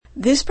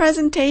This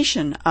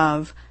presentation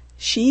of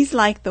She's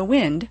Like the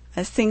Wind,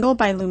 a single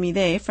by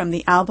Lumide from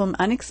the album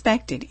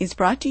Unexpected, is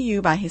brought to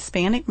you by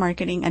Hispanic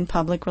Marketing and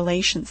Public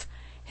Relations,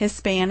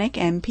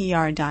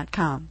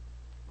 HispanicMPR.com.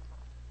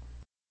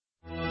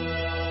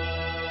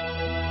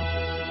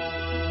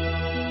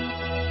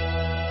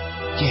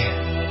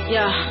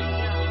 Yeah.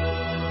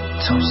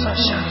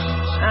 Sunshine.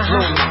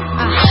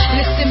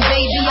 Listen,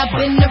 baby, I've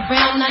been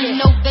around. I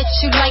know that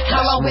you like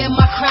how I wear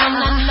my crown.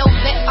 I know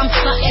that I'm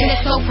something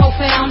that's so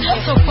profound.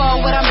 So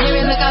far, what I'm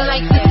hearing, look, I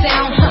like the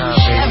sound.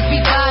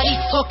 Everybody's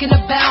talking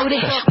about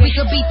it. We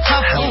could be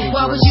tough,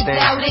 why would you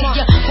doubt it?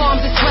 Your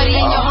palms are sweaty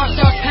and your heart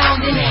starts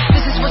pounding.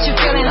 This is what you're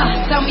feeling,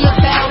 tell me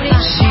about it.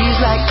 She's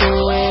like the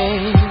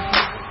wind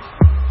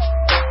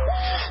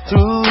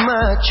through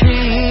my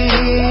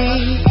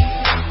tree.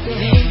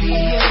 Baby,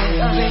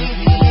 yeah,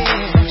 baby.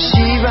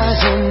 She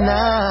rides at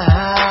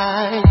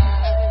night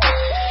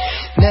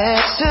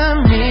next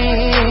to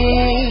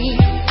me,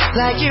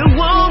 like you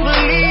won't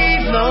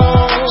believe, no.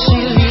 She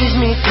leads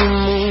me through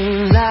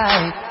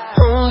moonlight,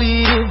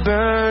 only to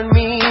burn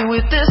me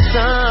with the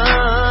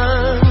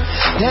sun.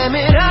 Damn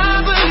it,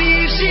 I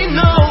believe she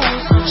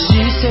knows.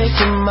 She's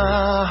taking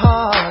my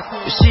heart,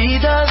 but she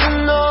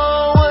doesn't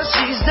know what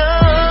she's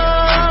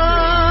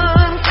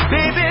done.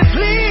 Baby,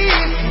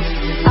 please,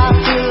 I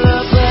feel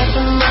her breath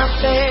in my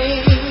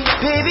face.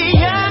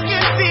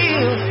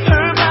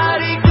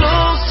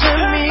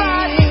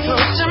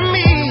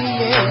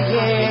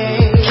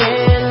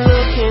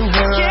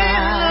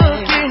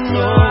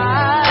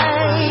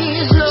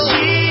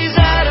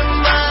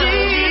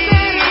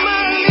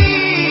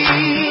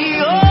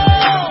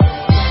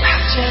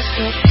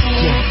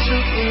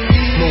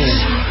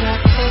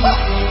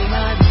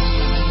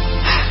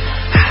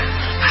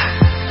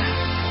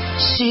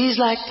 She's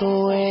like the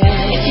wind.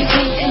 If you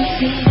can't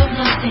conceive of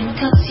nothing,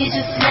 cause you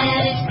just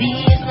let it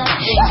be, it's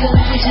nothing. Cause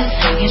we're just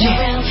hanging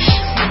around,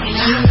 singing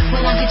you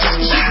when I could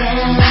just push you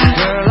down.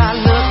 Girl, I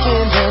look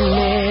in the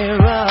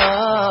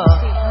mirror,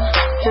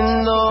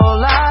 and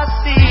all I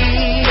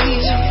see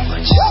is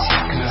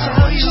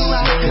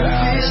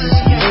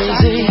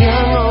a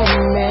young old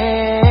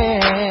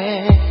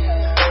man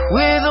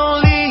with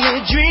only a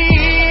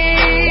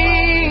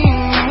dream.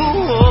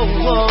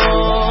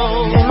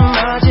 Am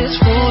I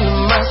just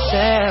fooling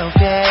myself,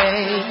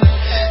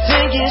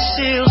 thinking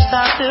she'll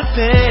stop the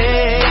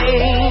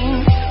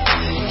pain?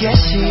 Yes,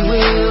 she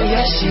will,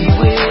 yes, she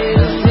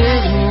will.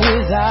 Living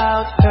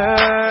without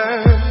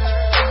her,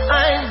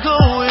 I'd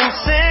go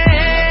insane.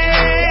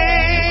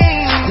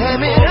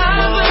 Damn it,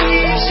 I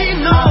believe she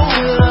knows.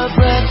 Feel her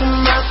breath in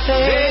my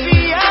face.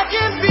 Baby, I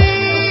can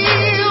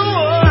feel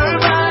her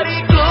body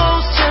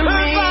close to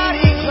me.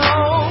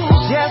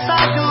 Yes,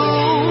 I do.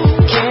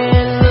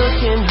 Can't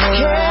look in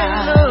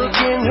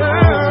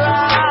her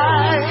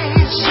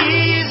eyes.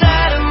 She's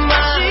out of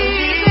my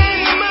league.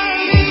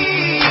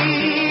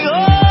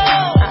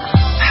 Oh,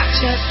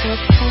 just a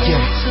fool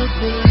to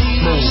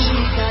believe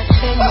she got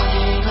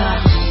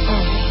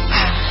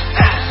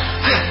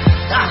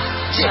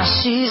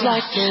she's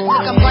like the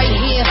Look, I'm right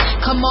here,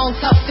 come on,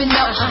 toughen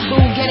up. Boo,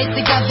 get it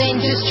together and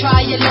just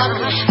try your luck.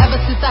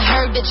 Ever since I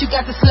heard that you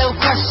got this little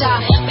crush,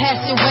 I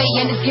passed your way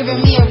and it's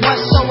giving me a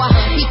rush. So I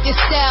keep your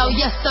style,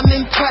 yes, I'm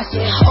impressed.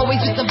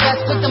 Always with the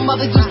best, but the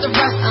mother does the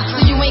rest.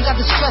 So you ain't got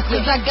the stress,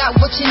 cause I got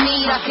what you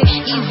need. I can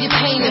ease your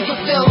pain and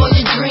fulfill all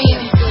your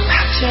dreams.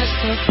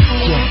 just a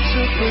fool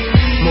to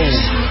believe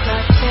she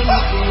got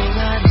everything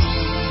I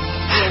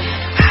need.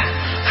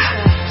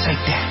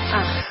 Take that.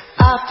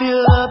 I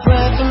feel her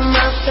breath in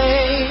my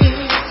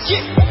face.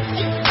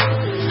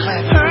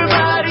 Her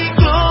body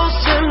close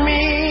to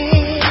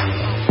me.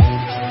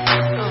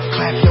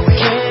 Clap your hands.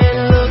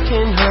 Can't look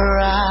in her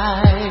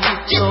eyes.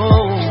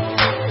 Oh,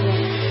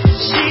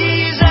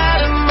 she's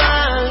out of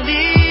my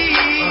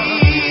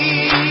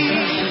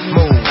league.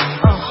 Move.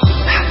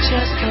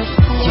 Just a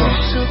fool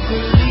to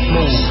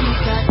believe she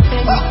got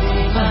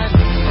everything I need.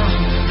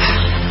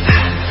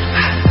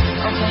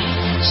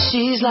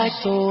 She's like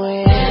the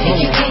wind.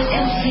 If you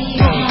can't see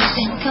your heart,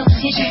 then come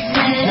see your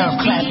friend. Now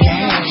clap your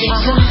hands.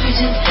 So we're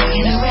just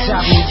hanging around.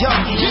 Top New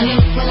York.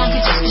 Well, I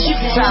could just push you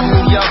down. Top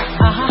New York.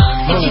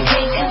 If you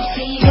can't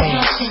see your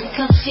heart, then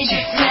come see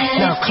your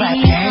friend. Now clap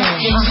your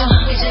hands. So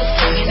we're just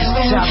hanging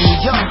around. Top New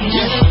York.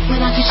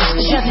 Well, I could just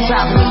push you down.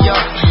 Top New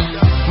York.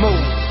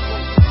 Move.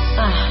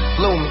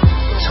 Bloom.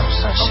 So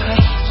sunshine.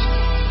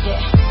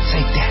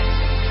 Take that.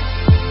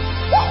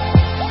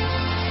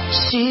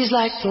 She's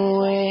like the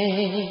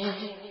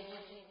wind.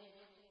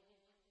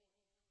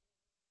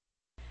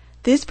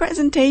 This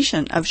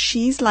presentation of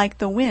She's Like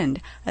the Wind,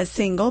 a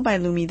single by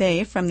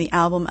Lumide from the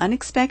album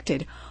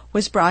Unexpected,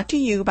 was brought to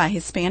you by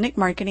Hispanic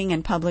Marketing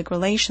and Public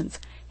Relations,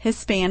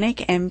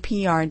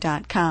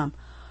 HispanicMPR.com,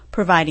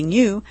 providing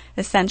you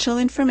essential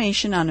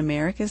information on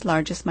America's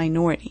largest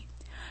minority.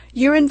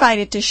 You're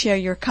invited to share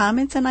your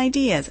comments and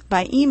ideas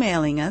by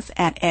emailing us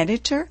at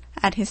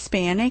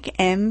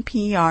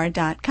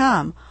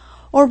editor@HispanicMPR.com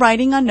or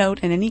writing a note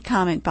in any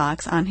comment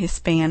box on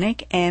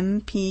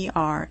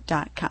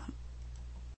HispanicMPR.com.